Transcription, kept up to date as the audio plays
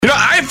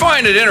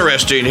find it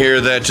interesting here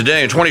that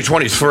today in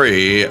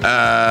 2023, 5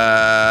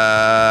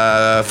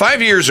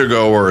 years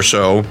ago or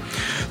so,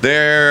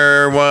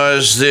 there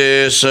was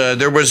this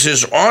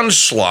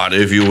onslaught,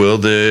 if you will,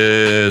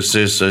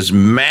 this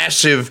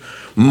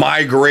massive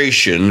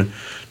migration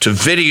to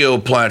video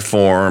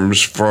platforms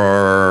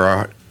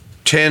for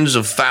tens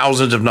of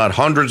thousands, if not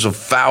hundreds of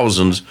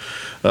thousands,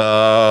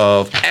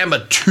 of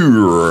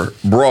amateur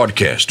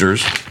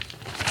broadcasters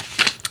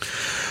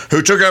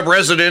who took up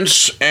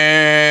residence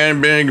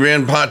and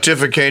began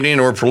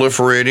pontificating or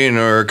proliferating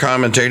or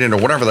commentating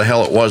or whatever the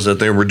hell it was that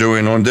they were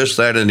doing on this,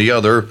 that, and the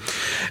other.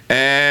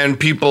 And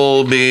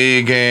people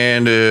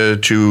began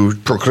to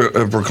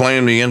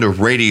proclaim the end of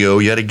radio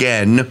yet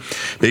again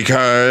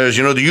because,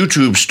 the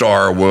YouTube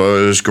star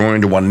was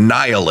going to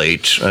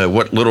annihilate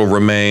what little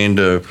remained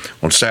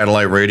on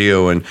satellite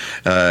radio and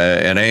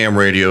AM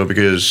radio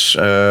because,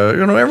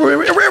 everyone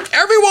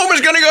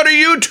was going to go to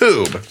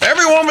YouTube.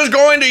 Everyone was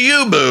going to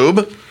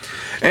YouTube.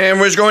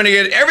 And was going to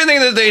get everything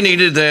that they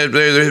needed that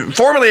they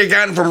formerly had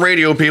gotten from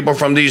radio people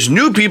from these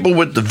new people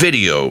with the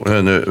video,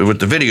 with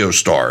the video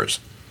stars.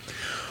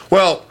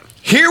 Well,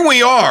 here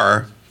we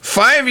are,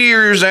 5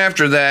 years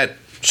after that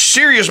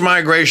serious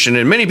migration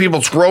and many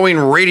people throwing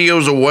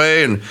radios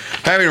away and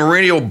having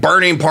radio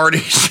burning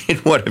parties and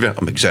whatever.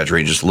 I'm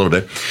exaggerating just a little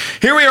bit.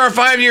 Here we are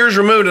 5 years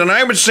removed, and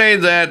I would say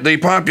that the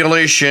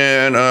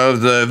population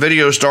of the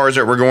video stars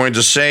that were going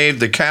to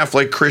save the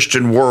Catholic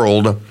Christian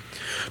world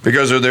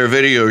because of their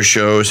video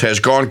shows has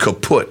gone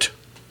kaput.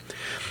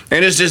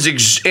 And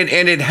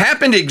it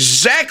happened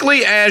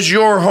exactly as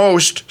your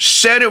host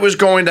said it was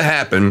going to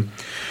happen.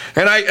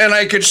 And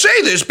I could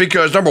say this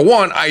because, number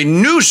one, I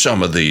knew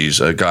some of these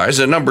guys.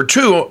 And number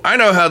two, I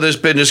know how this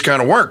business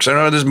kind of works. I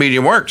know how this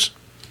medium works.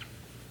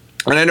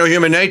 And I know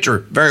human nature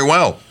very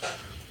well.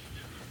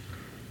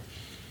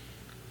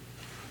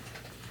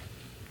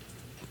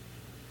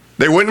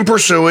 They wouldn't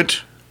pursue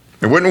it.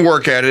 They wouldn't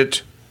work at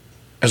it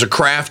as a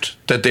craft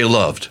that they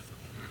loved.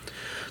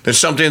 It's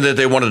something that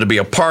they wanted to be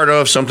a part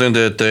of, something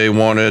that they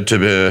wanted to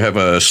have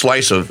a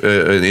slice of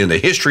in the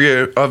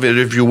history of it,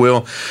 if you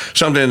will,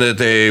 something that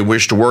they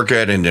wished to work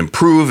at and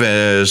improve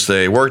as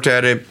they worked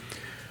at it.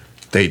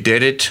 They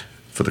did it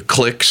for the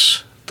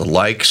clicks, the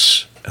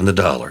likes, and the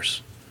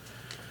dollars.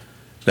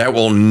 That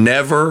will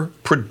never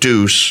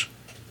produce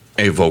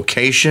a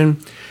vocation,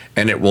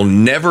 and it will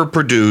never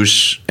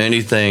produce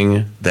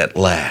anything that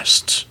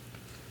lasts.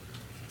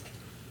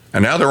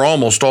 And now they're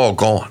almost all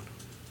gone.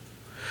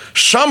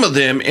 Some of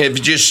them have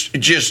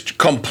just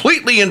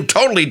completely and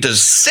totally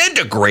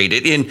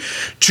disintegrated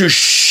into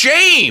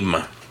shame.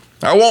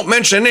 I won't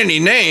mention any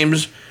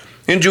names.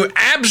 Into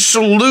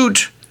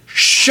absolute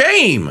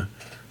shame.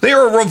 They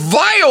are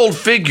reviled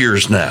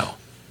figures now.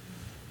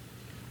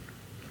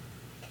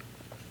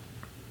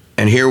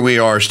 And here we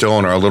are still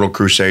on our little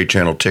crusade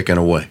channel ticking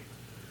away.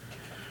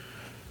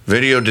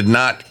 Video did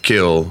not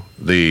kill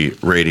the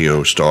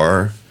radio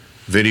star.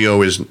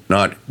 Video is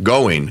not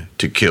going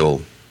to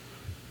kill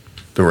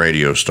the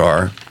radio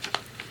star.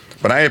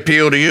 But I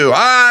appeal to you.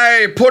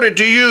 I put it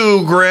to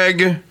you,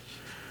 Greg.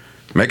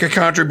 Make a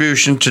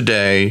contribution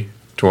today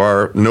to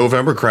our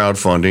November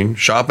crowdfunding.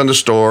 Shop in the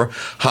store.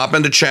 Hop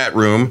in the chat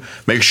room.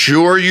 Make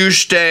sure you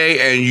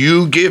stay and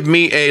you give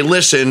me a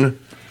listen.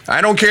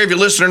 I don't care if you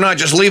listen or not.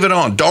 Just leave it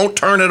on. Don't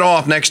turn it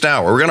off next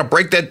hour. We're going to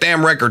break that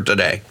damn record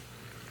today.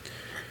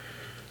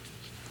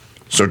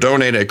 So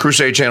donate at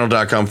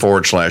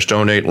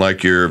crusadechannel.com/donate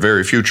like your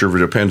very future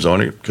depends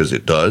on it, because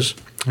it does,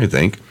 I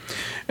think.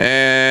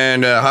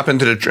 And hop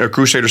into the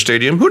Crusader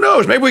Stadium. Who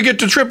knows? Maybe we get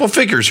to triple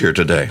figures here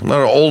today. A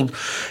lot of old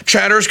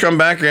chatters come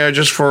back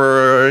just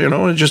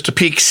for, just a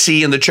peek,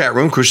 see in the chat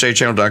room,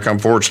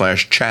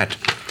 crusadechannel.com/chat.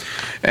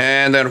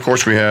 And then, of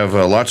course, we have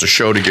lots of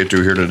show to get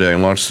to here today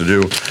and lots to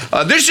do.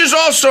 This is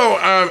also,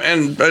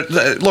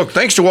 look,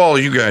 thanks to all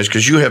of you guys,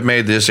 because you have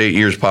made this 8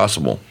 years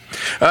possible.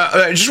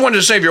 I just wanted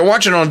to say, if you're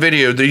watching on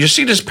video, do you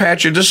see this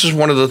patch? This is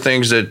one of the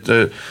things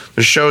that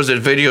shows that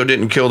video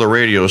didn't kill the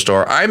radio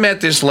star. I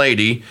met this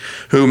lady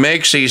who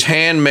makes these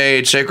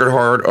handmade Sacred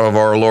Heart of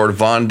Our Lord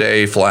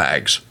Vendée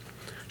flags.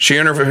 She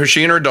and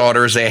her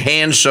daughters, they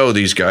hand sew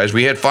these guys.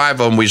 We had 5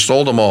 of them. We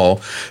sold them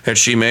all that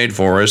she made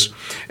for us.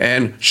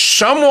 And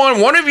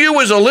one of you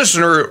was a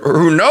listener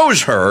who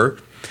knows her,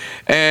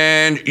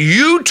 and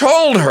you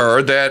told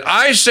her that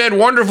I said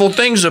wonderful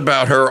things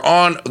about her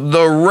on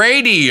the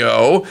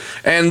radio,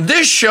 and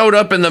this showed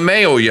up in the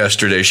mail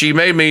yesterday. She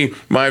made me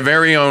my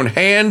very own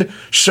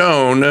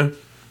hand-sewn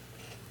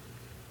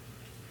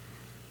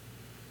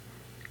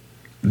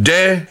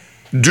de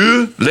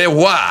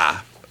Leroy.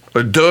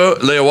 The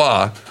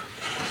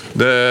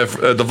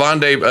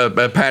Vendée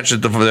patch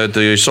that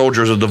the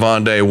soldiers of the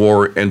Vendée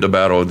wore into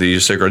battle.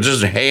 These sacred. This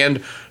is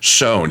hand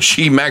sewn.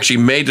 She actually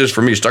made this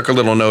for me. Stuck a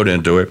little note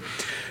into it.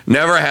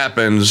 Never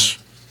happens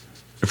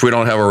if we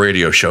don't have a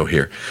radio show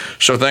here.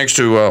 So thanks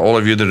to all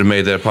of you that have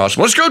made that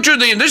possible. Let's go to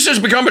this has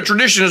become a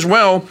tradition as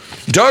well.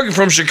 Doug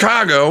from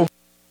Chicago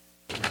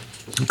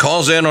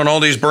calls in on all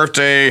these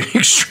birthday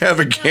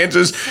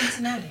extravaganzas.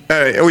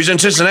 He's in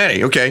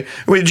Cincinnati. Okay.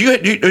 Wait,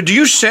 do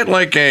you set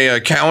like a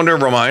calendar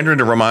reminder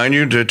to remind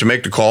you to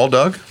make the call,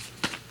 Doug?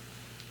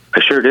 I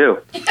sure do.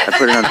 I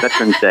put it on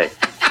Veterans Day.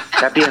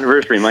 Happy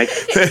anniversary, Mike.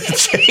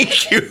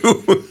 Thank you.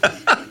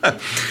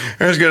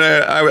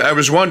 I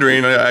was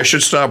wondering. I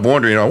should stop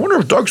wondering. I wonder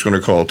if Doug's going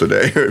to call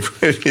today.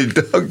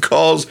 Doug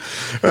calls.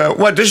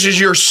 What? This is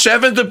your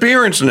 7th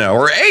appearance now,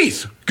 or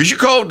 8th? Because you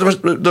called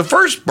the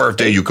first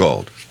birthday you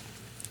called.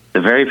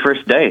 The very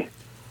first day,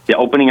 the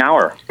opening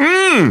hour.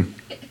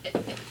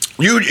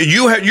 You're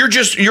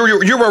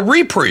a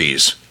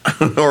reprise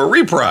or a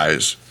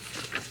reprise.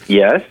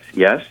 Yes.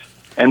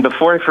 And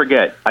before I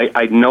forget,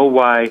 I know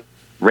why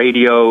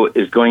radio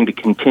is going to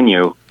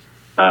continue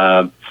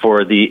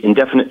for the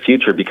indefinite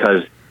future,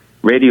 because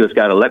radio's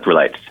got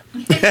electrolytes.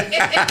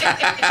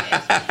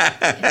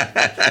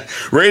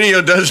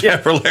 Radio does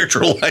have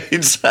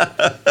electrolytes.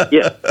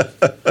 Yeah.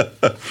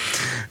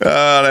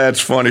 Oh,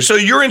 that's funny. So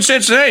you're in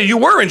Cincinnati. You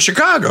were in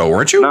Chicago,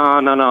 weren't you? No.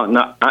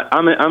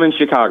 I'm in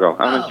Chicago.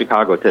 I'm in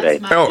Chicago today.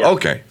 Oh,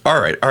 okay. All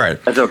right.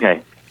 That's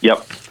okay.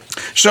 Yep.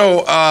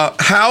 So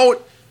how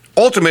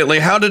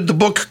did the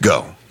book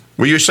go?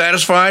 Were you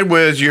satisfied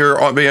with your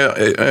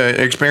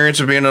experience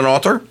of being an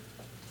author?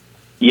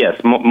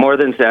 Yes, more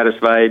than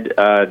satisfied.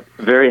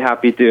 Very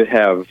happy to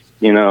have,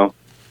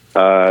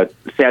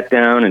 sat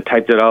down and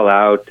typed it all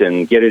out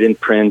and get it in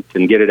print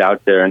and get it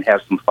out there and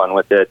have some fun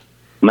with it.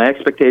 My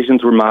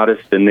expectations were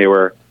modest and they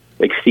were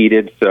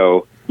exceeded.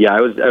 So, yeah,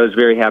 I was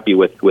very happy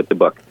with the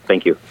book.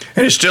 Thank you.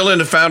 And it's still in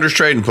the Founders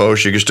Trading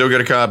Post. You can still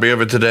get a copy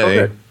of it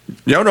today. Okay.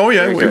 Yeah,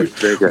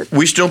 Very good.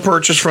 We still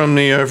purchase from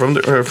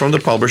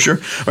the publisher.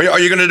 Are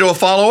you going to do a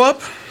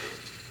follow-up?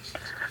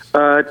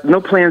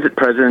 No plans at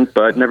present,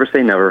 but never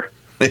say never.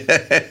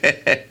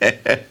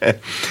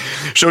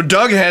 So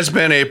Doug has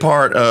been a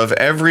part of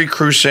every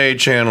Crusade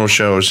Channel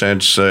show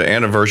since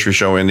anniversary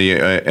show and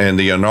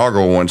the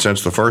inaugural one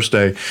since the first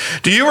day.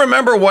 Do you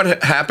remember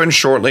what happened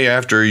shortly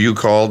after you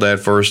called that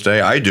first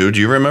day? I do. Do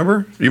you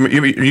remember?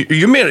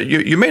 You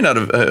may not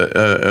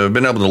have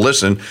been able to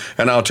listen,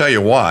 and I'll tell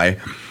you why.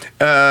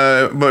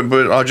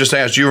 But I'll just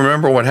ask. Do you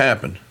remember what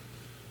happened?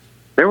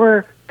 There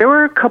were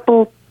a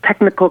couple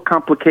technical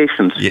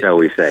complications, shall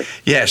we say?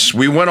 Yes,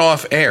 we went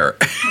off air.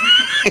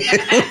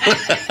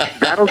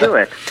 That'll do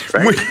it.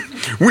 Right?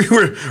 We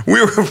were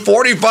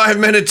 45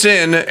 minutes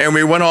in and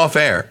we went off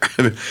air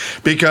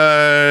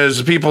because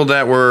the people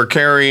that were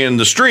carrying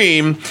the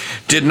stream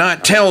did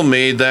not tell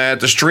me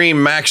that the stream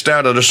maxed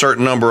out at a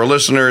certain number of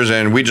listeners,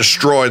 and we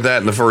destroyed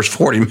that in the first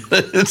 40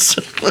 minutes.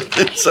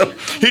 So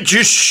it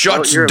just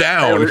shuts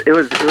down. It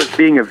was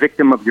being a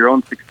victim of your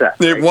own success.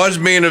 Right? It was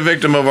being a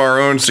victim of our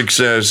own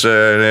success.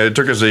 It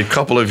took us a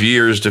couple of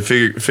years to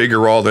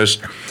figure all this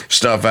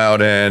stuff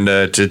out and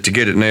to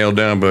get it nailed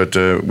down, but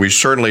we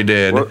certainly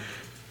did. Well,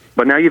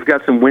 but now you've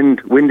got some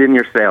wind in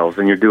your sails,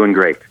 and you're doing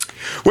great.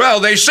 Well,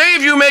 they say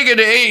if you make it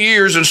to 8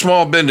 years in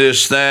small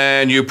business,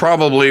 then you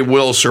probably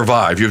will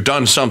survive. You've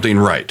done something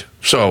right.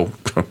 So,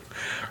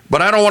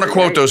 but I don't want to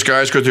quote those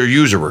guys because they're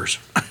usurers.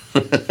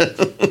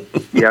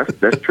 Yes,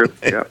 that's true.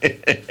 Yeah.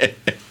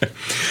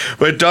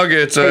 But Doug,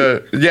 it's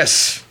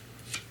yes.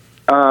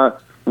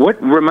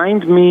 What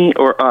remind me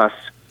or us?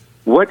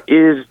 What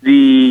is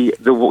the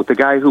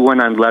guy who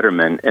went on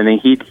Letterman, and then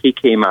he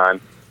came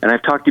on, and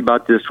I've talked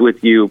about this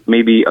with you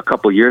maybe a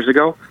couple years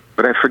ago,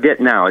 but I forget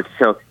now.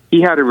 So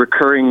he had a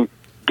recurring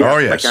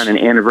guest, like on an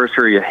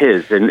anniversary of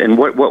his, and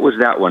what was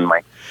that one,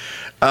 Mike?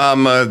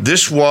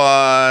 This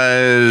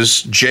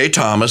was Jay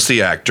Thomas,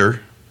 the actor.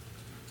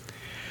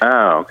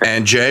 Oh, okay.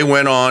 And Jay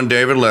went on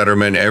David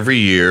Letterman every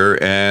year,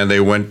 and they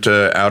went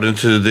out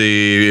into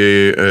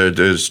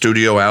the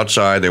studio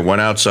outside. They went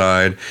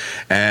outside,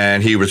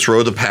 and he would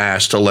throw the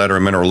pass to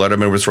Letterman, or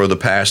Letterman would throw the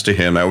pass to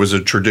him. That was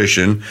a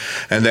tradition.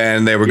 And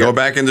then they would go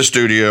back in the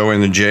studio,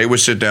 and then Jay would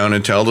sit down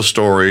and tell the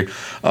story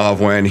of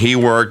when he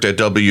worked at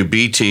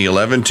WBT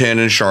 1110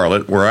 in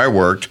Charlotte, where I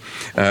worked,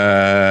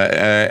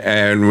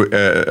 and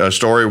a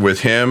story with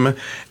him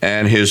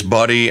and his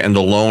buddy and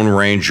the Lone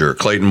Ranger,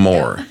 Clayton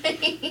Moore.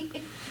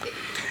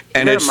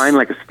 And it's mine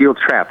like a steel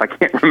trap. I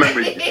can't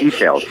remember the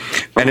details.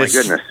 Oh, my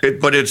goodness!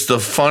 But it's the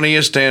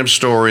funniest damn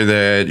story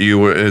that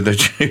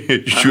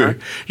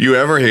you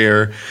ever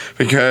hear,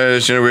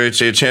 because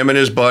it's him and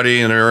his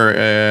buddy,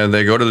 and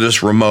they go to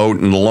this remote,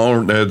 and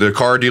the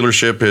car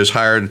dealership has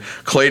hired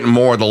Clayton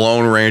Moore, the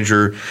Lone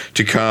Ranger,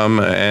 to come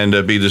and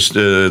be the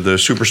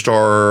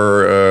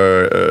superstar,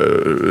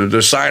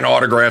 to sign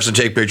autographs and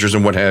take pictures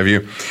and what have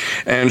you.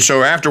 And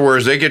so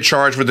afterwards, they get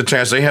charged with the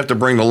task. They have to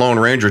bring the Lone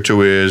Ranger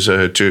to his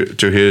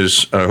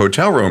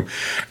hotel room,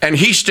 and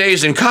he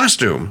stays in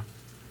costume.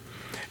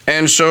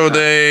 And so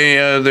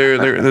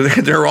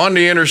they're on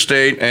the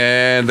interstate,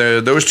 and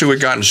those two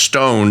had gotten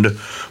stoned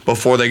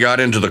before they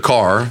got into the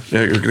car.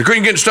 They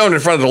couldn't get stoned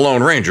in front of the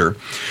Lone Ranger.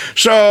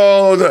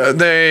 So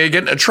they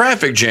get in a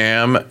traffic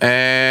jam,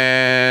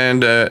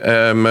 and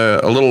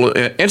a little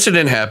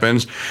incident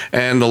happens,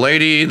 and the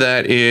lady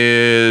that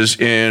is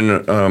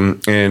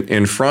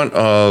in front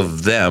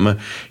of them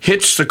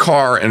hits the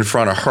car in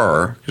front of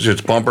her, because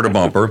it's bumper to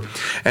bumper,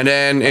 and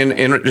then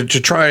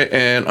to try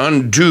and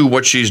undo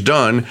what she's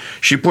done,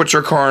 she puts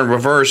her car in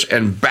reverse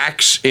and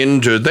backs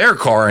into their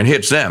car and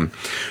hits them.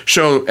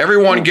 So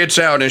everyone gets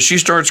out, and she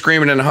starts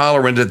screaming and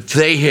hollering that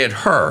they hit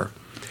her.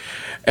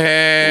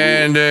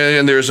 And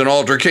there's an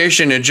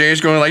altercation, and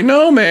Jay's going like,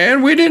 "No,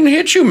 man, we didn't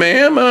hit you,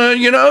 ma'am.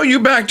 You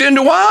backed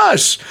into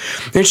us."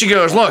 And she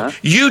goes, "Look,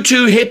 you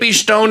two hippie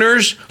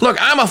stoners, look,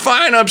 I'm a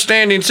fine,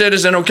 upstanding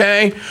citizen,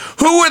 okay?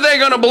 Who are they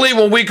going to believe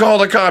when we call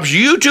the cops?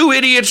 You two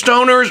idiot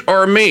stoners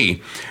or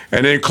me?"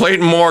 And then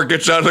Clayton Moore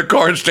gets out of the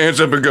car and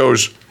stands up and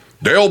goes,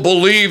 They'll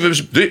believe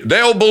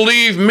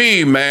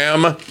me,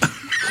 ma'am."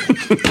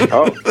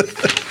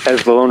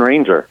 As the Lone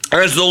Ranger.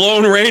 As the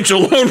Lone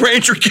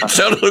Ranger gets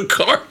out of the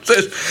car and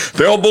says,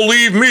 "They'll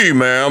believe me,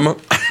 ma'am."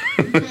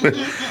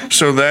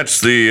 So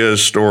that's the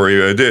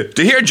story.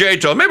 To hear Jay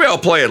tell, maybe I'll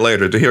play it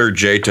later. To hear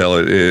Jay tell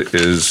it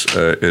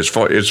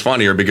is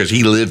funnier because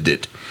he lived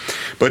it.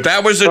 But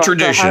that was a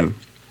tradition.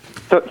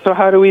 So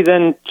how do we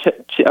then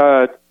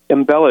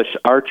embellish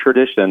our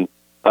tradition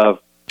of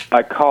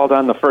I called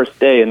on the first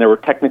day and there were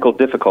technical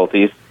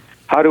difficulties?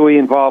 How do we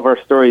involve our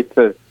story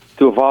to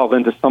evolve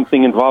into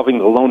something involving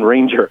the Lone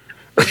Ranger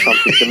or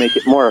something to make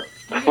it more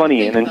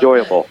funny and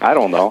enjoyable? I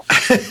don't know.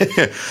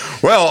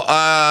 Well,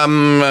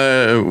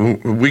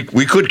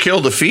 we could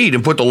kill the feed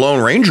and put the Lone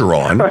Ranger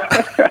on.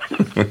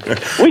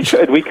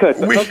 We could.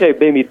 Okay,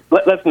 maybe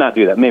let's not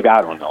do that. Maybe,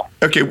 I don't know.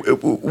 Okay,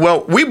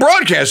 well, we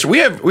broadcast. We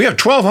have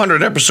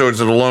 1,200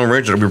 episodes of the Lone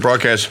Ranger that we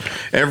broadcast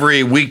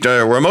every week,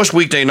 or most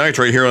weekday nights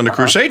right here on the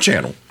Crusade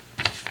channel.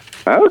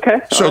 Okay.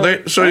 So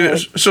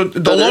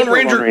the Lone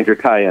Ranger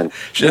tie-in.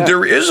 Yeah.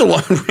 There is a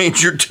Lone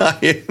Ranger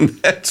tie-in.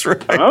 That's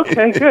right.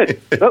 Okay,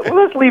 good.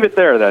 Let's leave it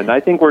there then. I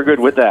think we're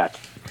good with that.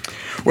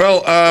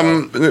 Well,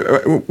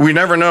 we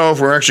never know if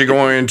we're actually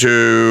going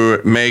to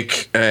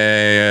make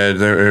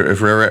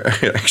if we're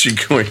actually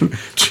going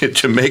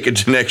to make it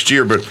to next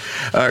year. But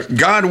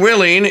God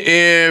willing,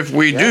 if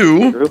we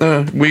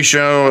do, we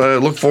shall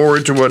look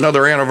forward to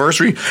another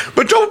anniversary.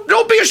 But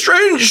don't be a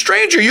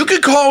stranger. You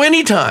can call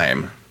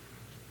anytime.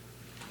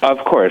 Of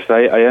course,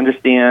 I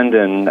understand,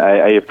 and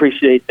I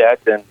appreciate that,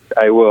 and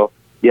I will,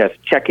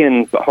 check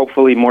in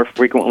hopefully more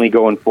frequently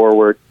going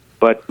forward.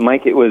 But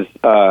Mike, it's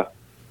a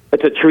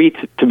treat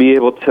to be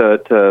able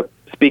to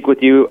speak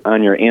with you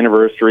on your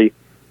anniversary.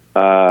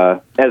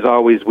 As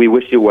always, we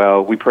wish you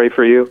well. We pray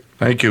for you.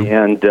 Thank you.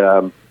 And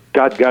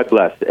God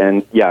bless.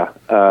 And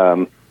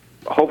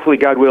hopefully,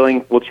 God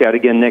willing, we'll chat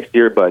again next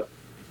year, but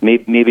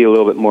maybe a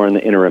little bit more in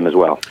the interim as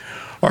well.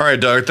 All right,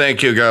 Doug.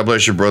 Thank you. God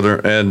bless you, brother.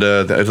 And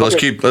let's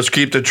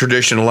keep the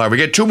tradition alive. We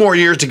get 2 more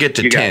years to get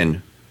to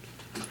 10.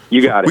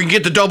 You got it. We can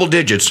get to double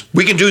digits.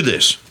 We can do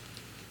this.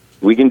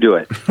 We can do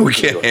it. We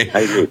can. I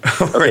agree.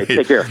 Okay,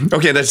 take care.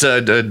 Okay, that's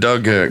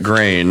Doug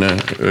Grain,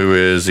 who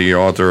is the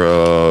author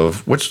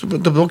of what's the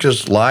book?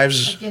 Just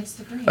Lives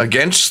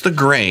Against the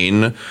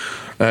Grain.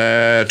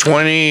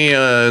 20.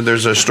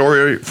 There's a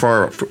story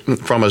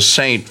from a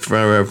saint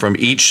from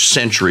each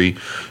century,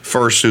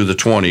 first through the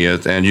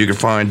 20th, and you can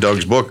find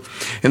Doug's book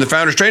in the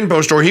Founders Trading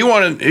Post store. He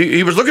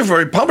was looking for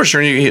a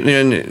publisher, and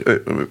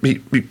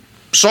he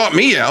sought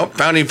me out,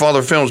 Founding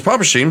Father Films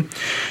Publishing,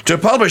 to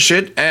publish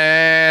it.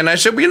 And I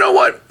said, well, you know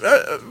what?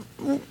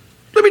 Let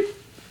me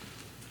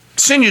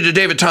send you to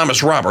David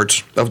Thomas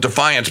Roberts of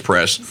Defiance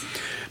Press.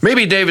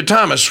 Maybe David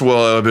Thomas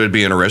would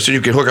be interested. You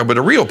can hook up with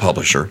a real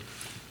publisher.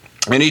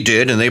 And he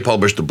did, and they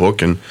published the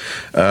book, and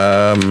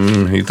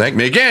he thanked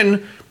me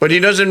again, but he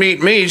doesn't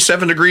meet me.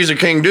 7 Degrees of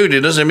King Dude, he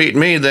doesn't meet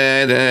me, and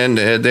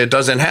that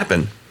doesn't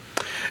happen.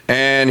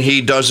 And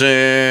he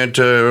doesn't,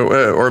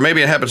 or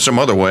maybe it happens some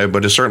other way,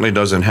 but it certainly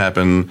doesn't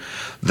happen.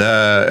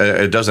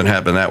 It doesn't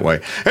happen that way.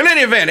 In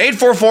any event,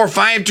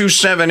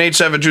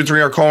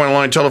 844-527-8723, our call-in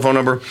line telephone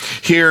number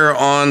here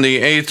on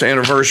the 8th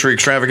anniversary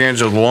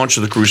extravaganza of the launch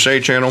of the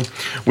Crusade channel.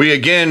 We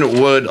again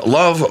would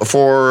love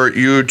for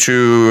you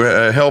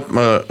to help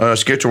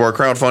us get to our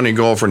crowdfunding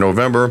goal for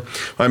November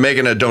by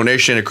making a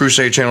donation at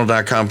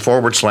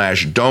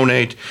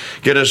crusadechannel.com/donate.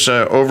 Get us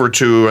over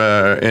to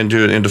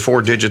into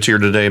 4 digits here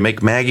today.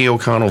 Make Maggie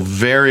O'Connell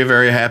very,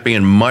 very happy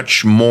and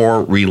much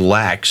more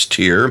relaxed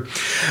here.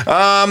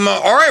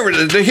 All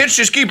right, the hits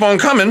just keep on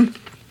coming.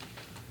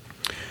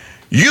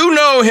 You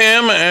know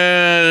him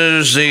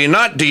as the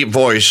not deep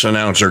voice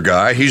announcer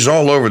guy. He's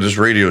all over this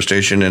radio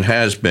station and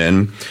has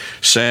been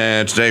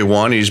since day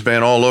one. He's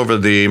been all over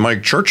the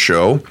Mike Church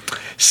Show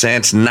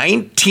since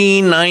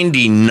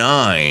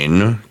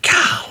 1999.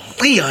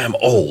 Golly, I'm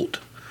old.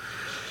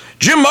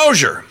 Jim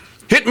Mosier,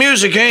 Hit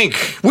Music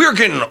Inc. We're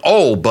getting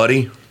old,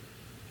 buddy.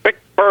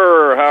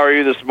 How are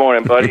you this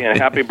morning, buddy? And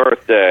happy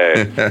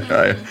birthday.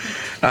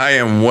 I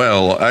am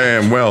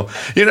well.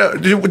 You know,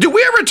 did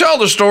we ever tell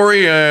the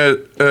story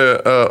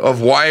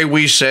of why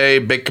we say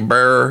Big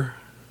Bear?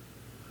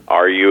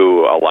 Are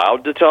you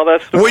allowed to tell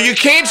that story? Well, you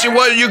can't.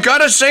 Well, you got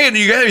to say it.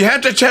 You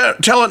have to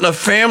tell it in a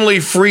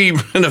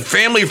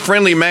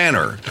family-friendly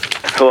manner.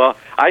 Well,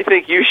 I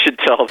think you should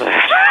tell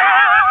that.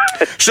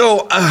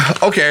 So,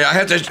 okay, I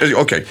have to.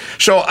 Okay,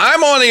 so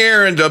I'm on the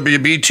air in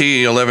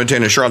WBT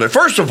 1110 in Charlotte.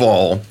 First of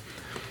all,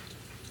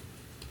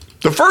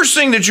 the first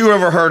thing that you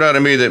ever heard out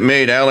of me that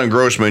made Alan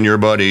Grossman, your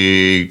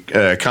buddy,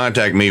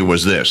 contact me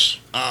was this.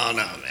 Oh,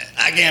 no, man.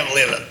 I can't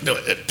believe it. Do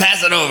it.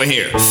 Pass it over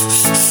here.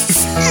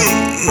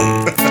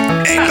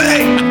 Hey,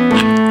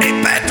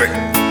 Patrick.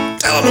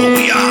 Tell them who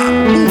we are.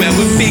 Well,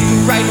 we're big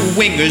right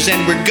wingers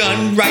and we're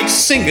gun right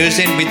singers,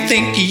 and we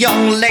think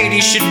young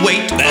ladies should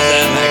wait.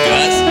 That's like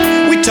us.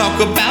 We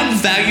talk about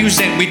values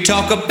and we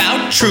talk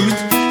about truth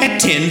at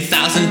 $10,000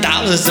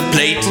 a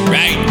plate,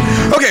 right?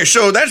 Okay,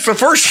 so that's the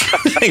first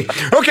thing.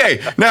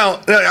 Okay, now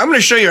I'm going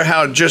to show you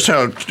how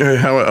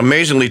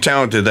amazingly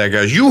talented that guy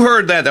is. You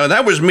heard that. Now,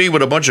 that was me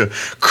with a bunch of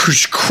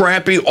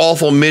crappy,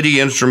 awful MIDI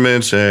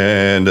instruments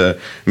and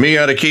me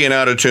out of key and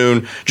out of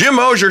tune. Jim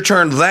Mosier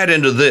turned that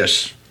into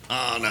this.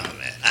 Oh, no,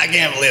 man. I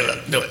can't believe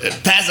it. Do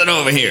it. Pass it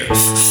over here.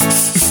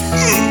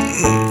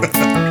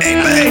 Hey.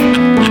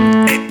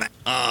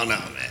 Oh, no,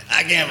 man.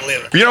 I can't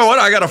believe it. You know what?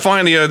 I got to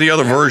find the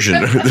other version.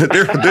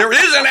 there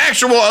is an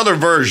actual other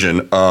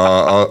version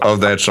of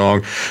that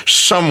song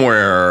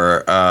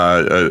somewhere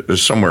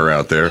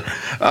out there.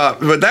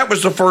 But that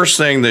was the first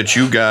thing that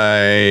you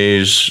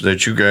guys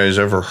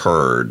ever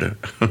heard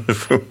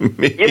from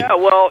me. Yeah,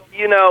 well,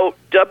 you know,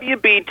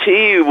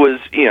 WBT was,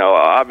 you know,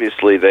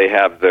 obviously they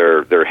have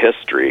their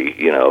history,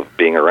 you know,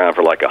 being around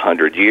for like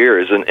 100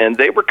 years, and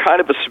they were kind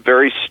of a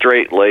very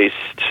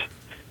straight-laced,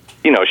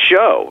 you know,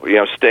 show, you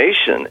know,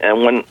 station.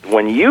 And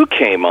when you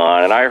came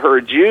on and I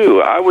heard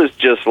you, I was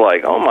just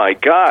like, oh my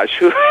gosh,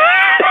 who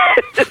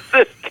is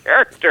this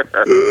character?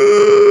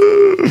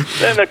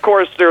 Then, of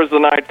course, there was the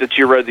night that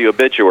you read the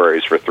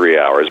obituaries for 3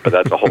 hours, but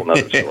that's a whole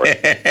nother story.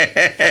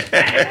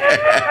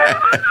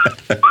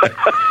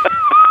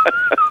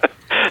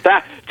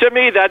 That, to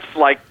me, that's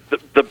like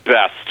the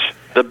best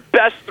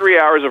 3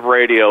 hours of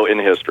radio in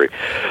history.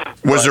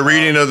 Was the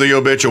reading of the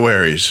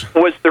obituaries.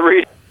 Was the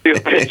reading of the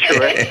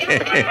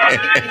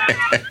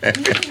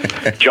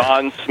obituaries.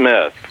 John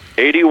Smith,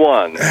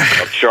 81,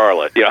 of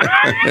Charlotte. Yeah.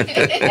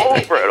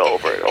 Over and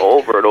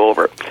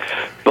over.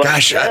 But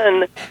gosh,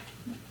 then,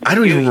 I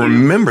don't even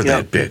remember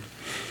that bit.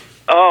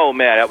 Oh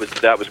man,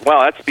 that was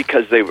wow. That's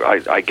because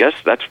I guess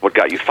that's what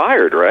got you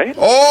fired, right?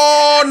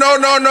 Oh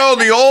no!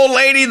 The old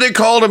lady that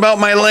called about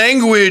my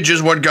language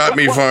is what got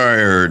me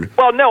fired.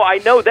 Well, no, I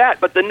know that,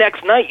 but the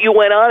next night you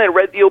went on and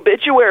read the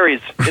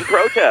obituaries in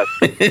protest.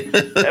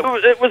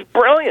 It was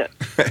brilliant.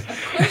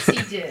 Of course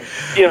he did.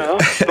 You know,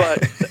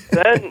 but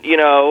then, you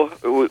know,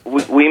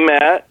 we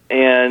met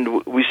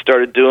and we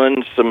started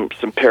doing some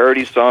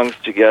parody songs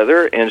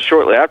together, and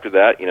shortly after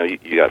that, you know,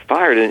 you got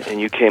fired,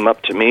 and you came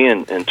up to me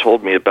and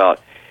told me about,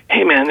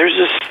 hey man, there's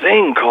this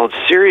thing called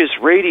Sirius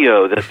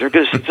Radio that they're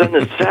going to send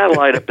this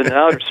satellite up into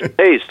outer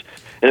space,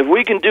 and if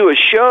we can do a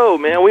show,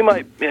 man, we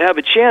might have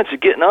a chance of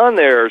getting on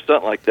there or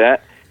something like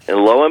that. And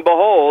lo and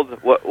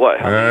behold, what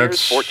how many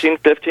years? 14,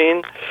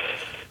 15?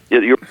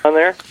 You were on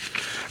there?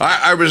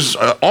 I was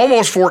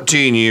almost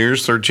 13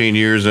 years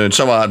and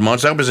some odd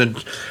months. We went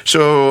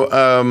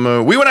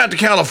out to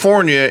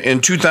California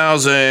in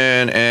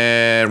 2000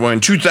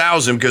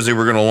 because they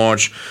were going to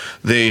launch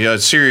the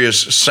Sirius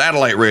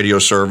satellite radio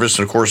service.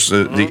 And of course,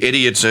 the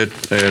idiots at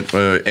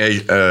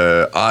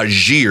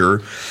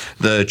Agir,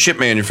 the chip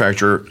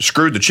manufacturer,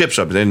 screwed the chips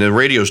up, and the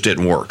radios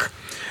didn't work.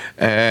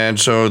 And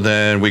so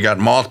then we got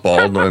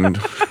mothballed,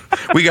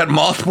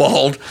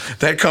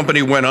 That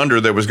company went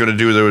under that was going to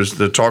do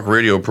the talk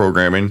radio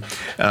programming.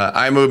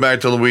 I moved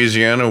back to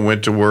Louisiana,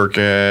 went to work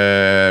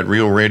at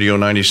Real Radio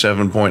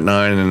 97.9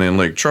 and in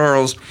Lake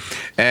Charles,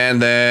 and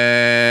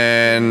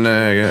then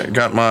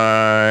got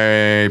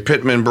my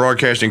Pittman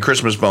Broadcasting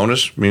Christmas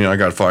bonus. I mean, I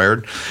got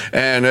fired,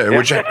 and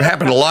which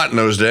happened a lot in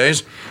those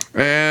days.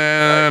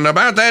 And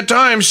about that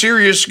time,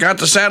 Sirius got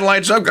the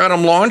satellites up, got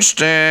them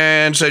launched,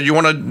 and said, "You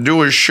want to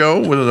do a show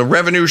with a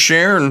revenue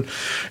share and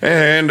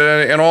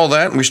all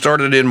that?" And we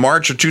started in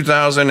March of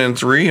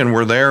 2003, and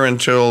we're there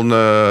until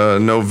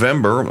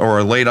November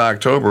or late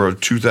October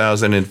of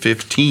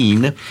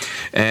 2015,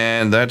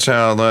 and that's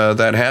how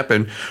that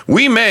happened.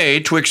 We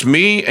made, twixt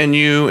me and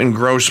you and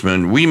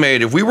Grossman,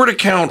 if we were to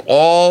count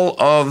all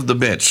of the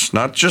bits,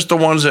 not just the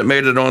ones that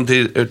made it on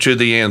to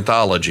the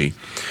anthology.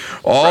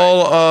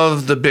 All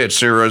of the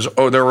bits. There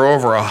were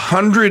over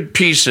 100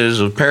 pieces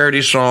of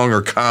parody song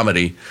or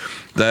comedy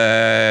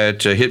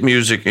that Hit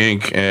Music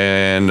Inc.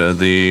 and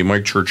the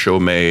Mike Church Show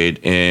made,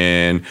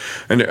 and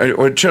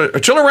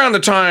until around the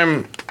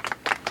time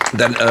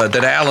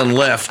that Alan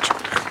left,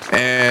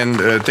 and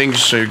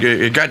things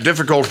it got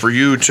difficult for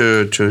you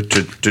to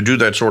do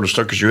that sort of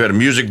stuff because you had a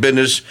music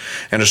business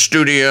and a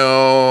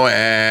studio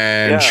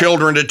and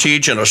children to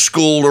teach and a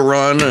school to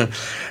run,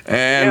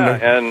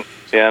 and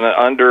And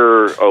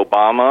under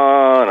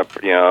Obama,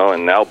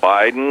 and now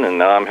Biden, and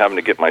now I'm having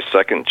to get my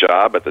second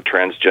job at the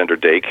transgender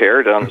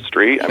daycare down the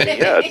street. I mean,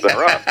 yeah, it's been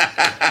rough.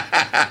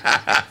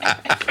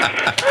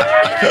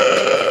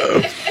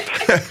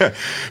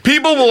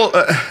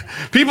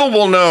 People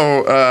will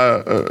know.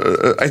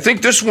 I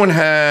think this one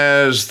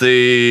has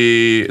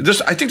the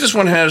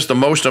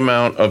most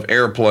amount of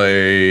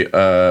airplay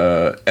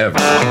ever.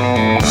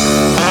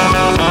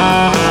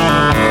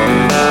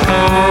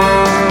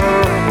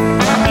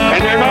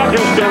 And they're not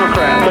just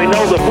Democrats. They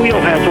know the wheel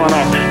has run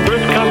off.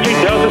 This country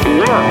doesn't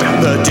work.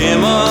 The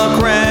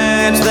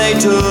Democrats, they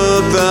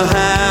took the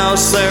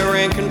House, they're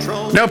in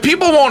control. Now,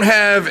 people won't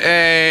have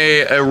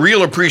a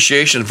real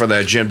appreciation for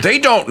that, Jim. They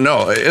don't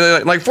know.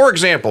 Like, for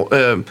example,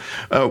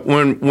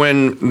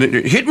 when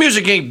Hit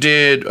Music Inc.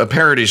 did a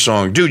parody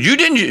song,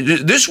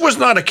 dude, this was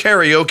not a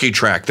karaoke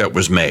track that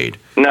was made.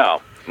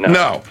 No.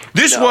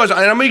 This was, and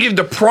I'm going to give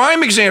the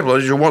prime example.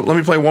 Let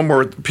me play one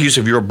more piece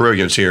of your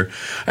brilliance here.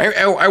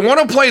 I want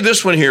to play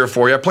this one here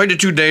for you. I played it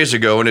 2 days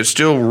ago, and it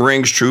still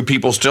rings true.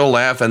 People still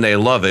laugh, and they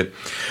love it.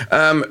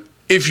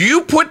 If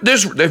you put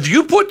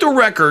the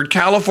record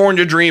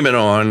 "California Dreamin'"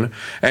 on,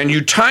 and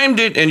you timed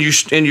it, and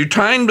you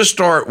timed the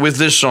start with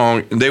this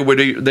song, they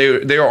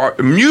are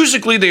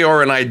musically they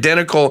are an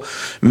identical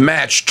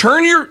match.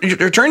 Turn your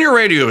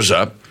radios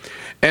up,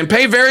 and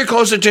pay very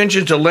close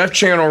attention to left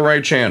channel,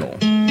 right channel.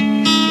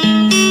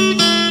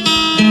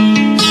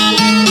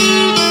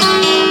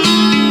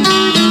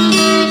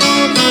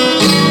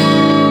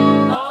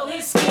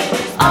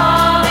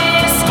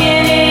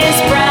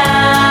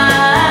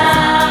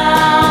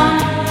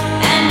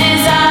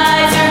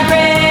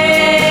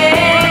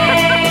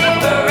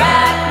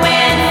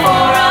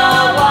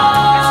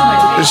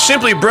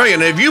 Simply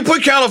brilliant. If you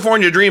put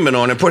California Dreamin'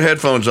 on and put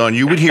headphones on,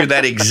 you would hear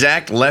that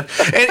exact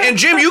left. And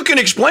Jim, you can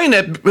explain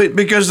that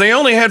because they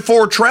only had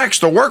 4 tracks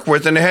to work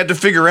with, and they had to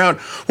figure out,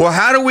 well,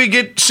 how do we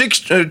get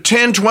 6,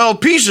 10, 12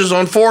 pieces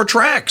on 4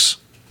 tracks?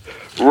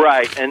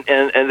 Right, and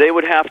they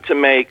would have to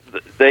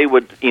they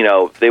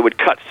would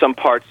cut some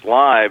parts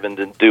live and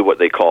then do what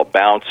they call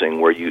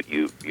bouncing, where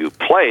you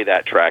play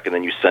that track and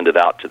then you send it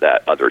out to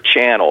that other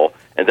channel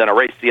and then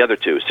erase the other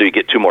 2, so you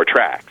get 2 more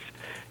tracks.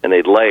 And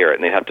they'd layer it,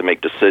 and they'd have to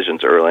make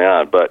decisions early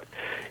on. But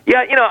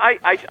yeah,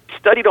 I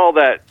studied all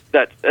that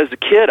as a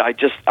kid.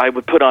 I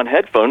would put on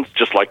headphones,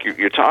 just like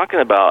you're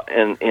talking about,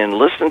 and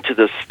listen to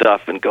this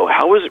stuff and go,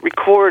 how was it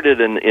recorded?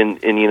 And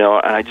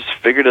I just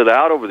figured it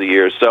out over the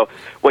years. So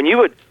when you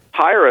would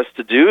hire us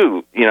to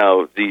do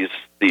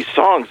these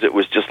songs, it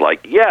was just like,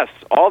 yes,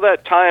 all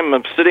that time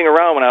of sitting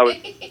around when I was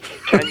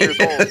 10 years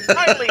old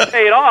finally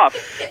paid off,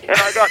 and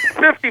I got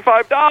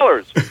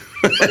 $55.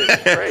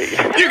 Great.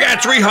 You got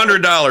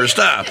 $300.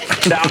 Stop.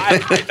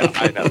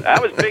 I know.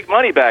 That was big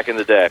money back in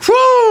the day.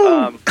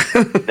 Woo!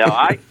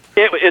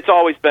 It's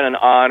always been an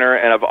honor,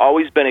 and I've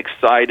always been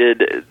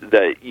excited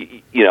that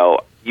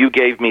you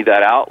gave me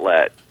that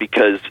outlet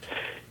because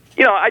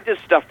I did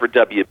stuff for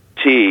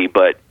WT,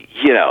 but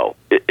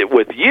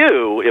with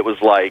you it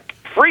was like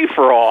free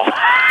for all.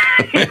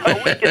 We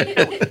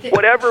could do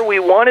whatever we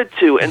wanted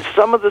to, and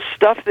some of the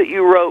stuff that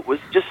you wrote was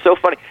just so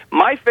funny.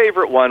 My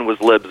favorite one was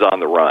 "Libs on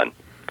the Run."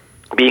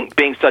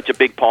 Being such a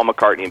big Paul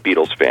McCartney and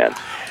Beatles fan.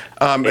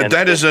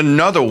 That is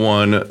another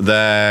one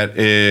that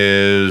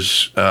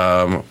is...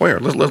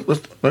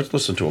 let's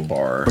listen to a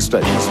bar. Let's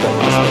stay.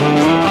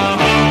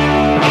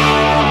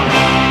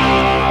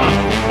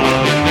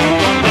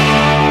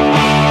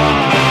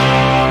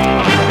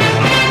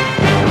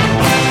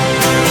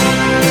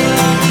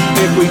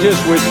 If we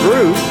just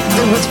withdrew...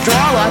 The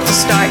withdrawal ought to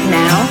start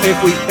now.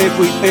 If we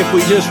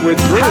just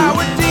withdrew...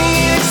 Howard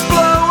Dean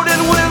exploded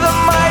with a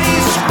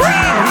mighty scream.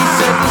 He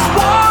said this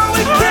war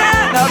we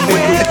cannot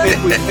win.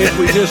 If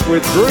we just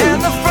withdrew.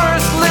 And the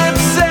first lip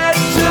said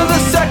to the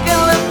second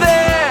lip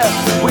there,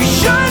 we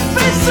should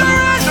be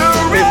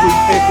surrendering.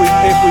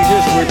 If we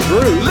just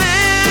withdrew.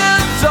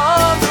 Lives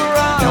on the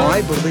run. Now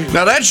I believe.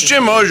 Now that's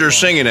Jim Mosier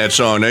singing that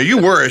song. Now you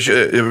were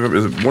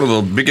one of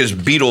the biggest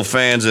Beatle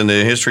fans in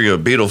the history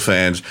of Beatle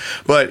fans,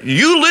 but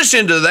you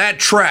listen to that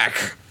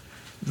track.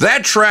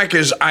 That track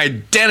is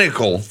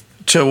identical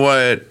to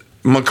what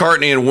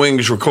McCartney and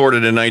Wings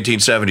recorded in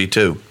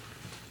 1972.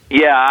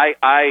 Yeah,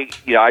 I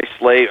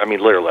slaved. I mean,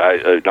 literally,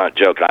 I'm not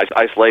joking.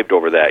 I slaved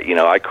over that.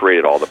 I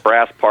created all the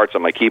brass parts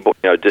on my keyboard.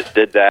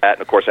 Did that,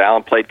 and of course,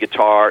 Alan played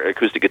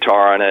acoustic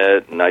guitar on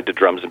it, and I did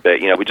drums and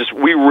bass.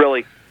 We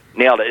really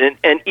nailed it.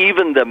 And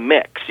even the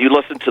mix. You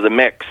listen to the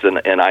mix,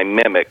 and I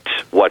mimicked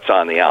what's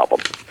on the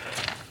album.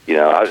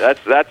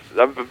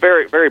 I'm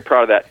very, very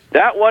proud of that.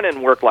 That one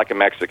and Work Like a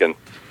Mexican.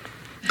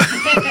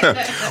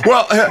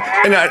 Well,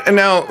 and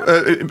now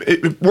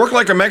Work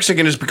Like a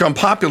Mexican has become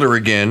popular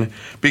again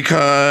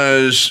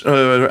because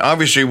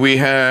obviously we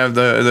have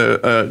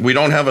we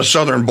don't have a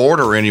southern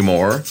border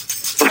anymore.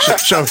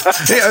 So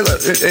yeah,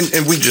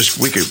 and we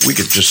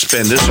could just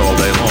spend this all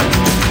day long.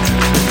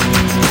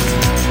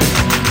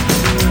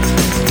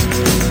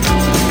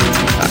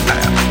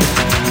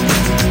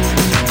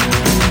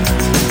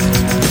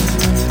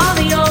 All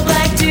the old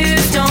black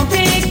dudes don't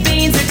pick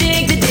beans or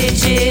dig the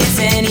ditches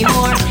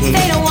anymore.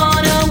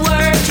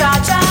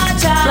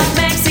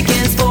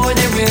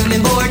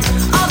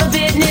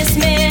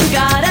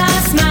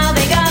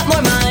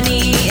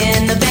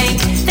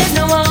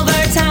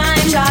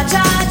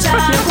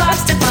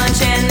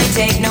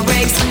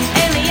 brakes.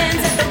 And the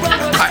ends at the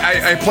rubber.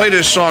 I play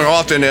this song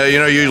often.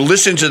 You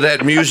listen to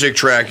that music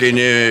track, and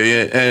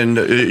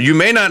you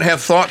may not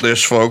have thought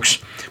this, folks,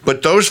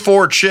 but those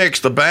four chicks,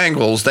 the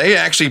Bangles, they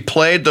actually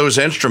played those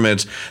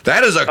instruments.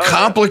 That is a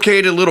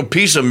complicated little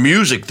piece of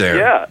music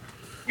there.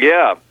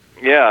 Yeah,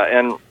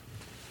 and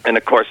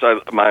of course I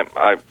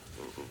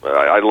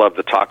love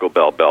the Taco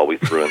Bell bell we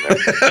threw in there.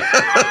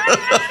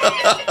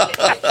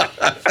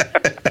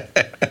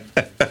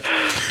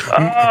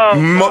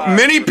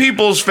 Many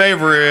people's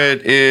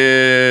favorite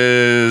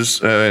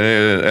is,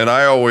 and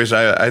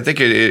I think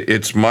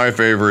it's my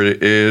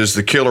favorite, is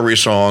the Killery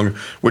song,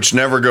 which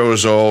never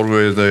goes old,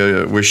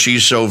 with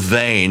She's So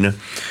Vain.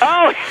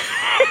 Oh,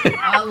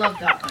 I love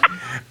that one.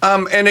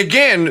 And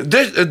again,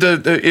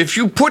 if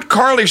you put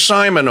Carly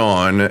Simon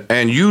on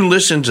and you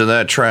listen to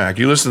that track,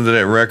 you listen to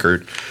that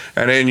record,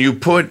 and then you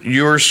put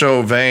You're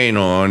So Vain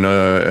on,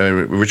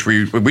 which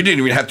we didn't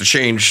even have to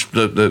change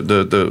the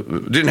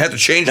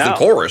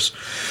chorus,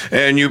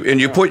 and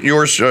you put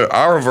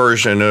our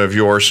version of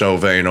You're So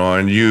Vain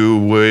on, you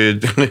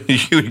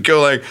would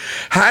go like,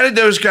 how did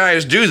those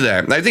guys do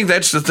that? And I think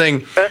that's the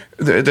thing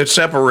that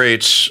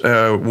separates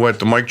what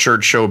the Mike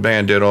Church Show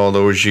band did all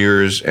those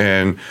years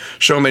and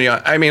so many.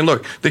 I mean,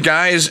 look, the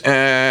guys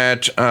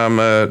at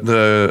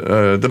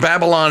the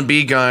Babylon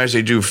Bee guys,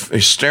 they do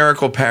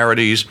hysterical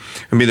parodies.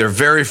 I mean, they're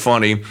very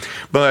funny,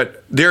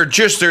 but they're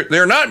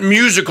not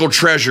musical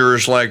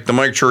treasures like the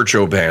Mike Church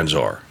Show bands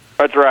are.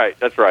 That's right.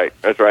 And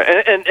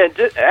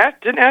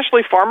didn't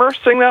Ashley Farmer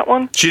sing that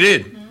one? She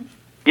did. Mm-hmm.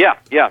 Yeah.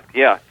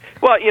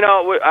 Well,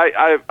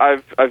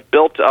 I've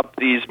built up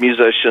these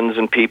musicians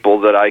and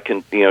people that I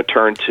can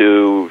turn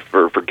to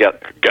for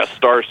guest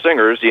star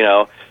singers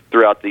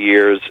throughout the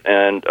years,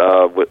 and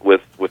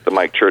with the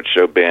Mike Church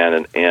Show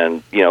band,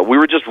 and we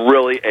were just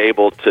really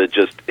able to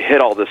just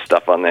hit all this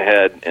stuff on the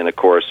head. And of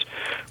course,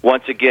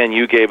 once again,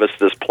 you gave us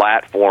this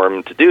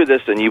platform to do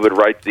this, and you would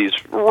write these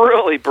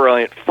really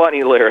brilliant,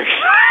 funny lyrics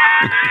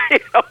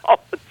all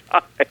the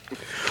time.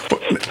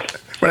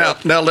 Now,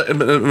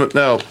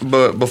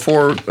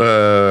 before,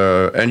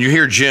 and you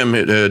hear Jim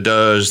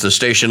does the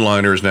station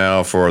liners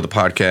now for the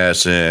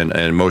podcasts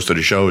and most of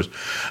the shows.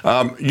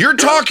 You're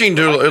talking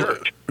to,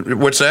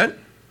 what's that?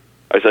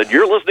 I said,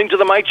 you're listening to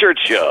the Mike Church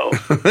Show.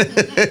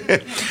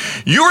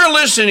 You're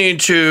listening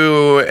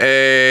to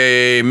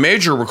a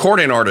major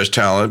recording artist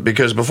talent,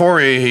 because before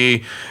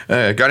he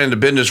got into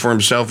business for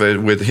himself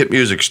with Hit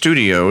Music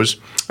Studios,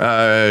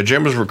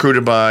 Jim was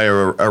recruited by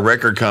a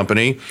record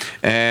company,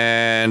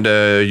 and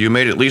you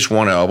made at least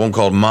one album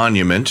called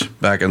Monument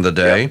back in the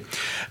day.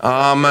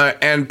 Yep.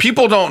 And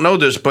people don't know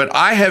this, but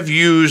I have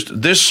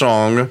used this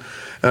song.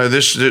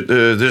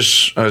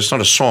 It's not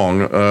a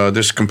song.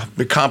 This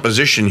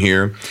composition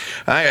here,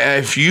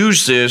 I've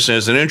used this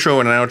as an intro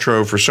and an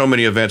outro for so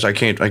many events. I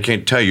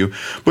can't tell you.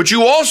 But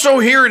you also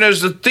hear it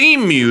as the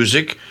theme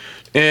music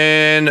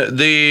in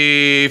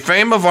the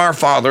Fame of Our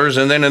Fathers,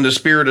 and then in the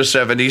Spirit of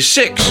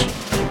 '76.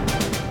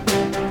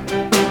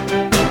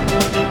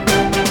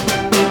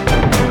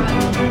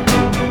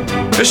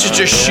 This is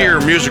just sheer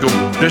musical.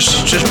 This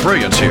is just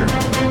brilliance here.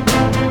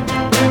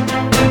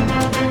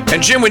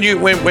 And Jim, when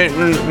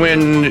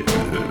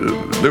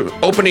the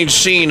opening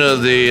scene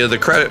of the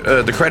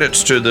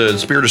credits to the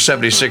Spirit of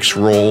 '76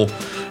 roll,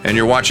 and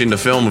you're watching the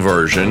film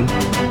version,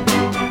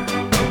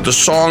 the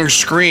song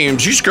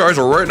screams, "These guys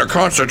are writing a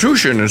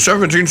Constitution in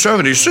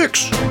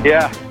 1776."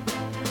 Yeah.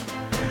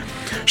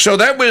 So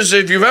that was,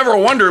 if you've ever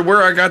wondered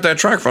where I got that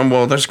track from,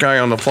 well, this guy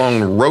on the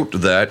phone wrote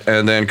that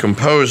and then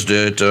composed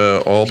it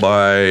all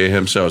by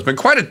himself. It's been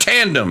quite a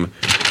tandem,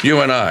 you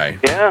and I.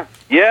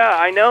 Yeah,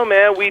 I know,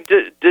 man. We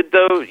did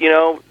those,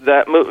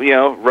 that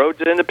Road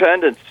to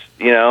Independence,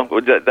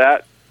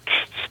 that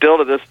still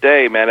to this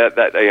day, man.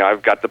 That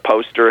I've got the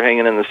poster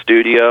hanging in the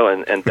studio,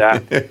 and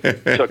that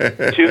took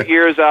 2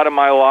 years out of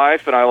my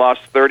life, and I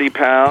lost 30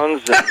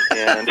 pounds,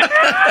 and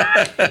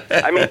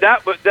I mean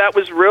that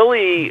was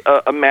really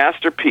a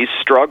masterpiece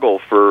struggle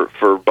for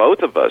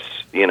both of us,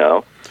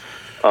 and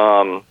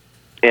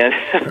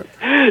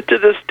to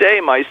this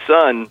day, my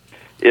son,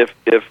 if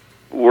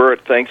we're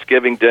at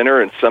Thanksgiving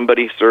dinner and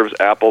somebody serves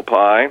apple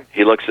pie,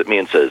 he looks at me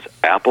and says,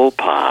 "Apple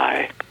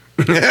pie."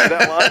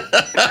 That line?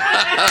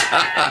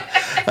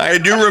 I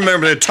do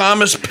remember that.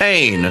 Thomas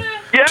Paine.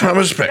 Yeah,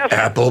 Thomas Paine. Yes.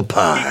 Apple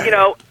pie.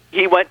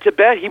 He went to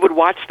bed. He would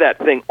watch that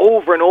thing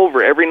over and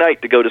over every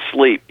night to go to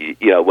sleep. When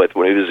he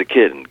was a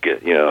kid, and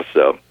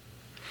so.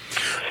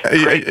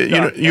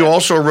 You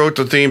also wrote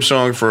the theme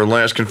song for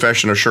Last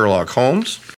Confession of Sherlock Holmes.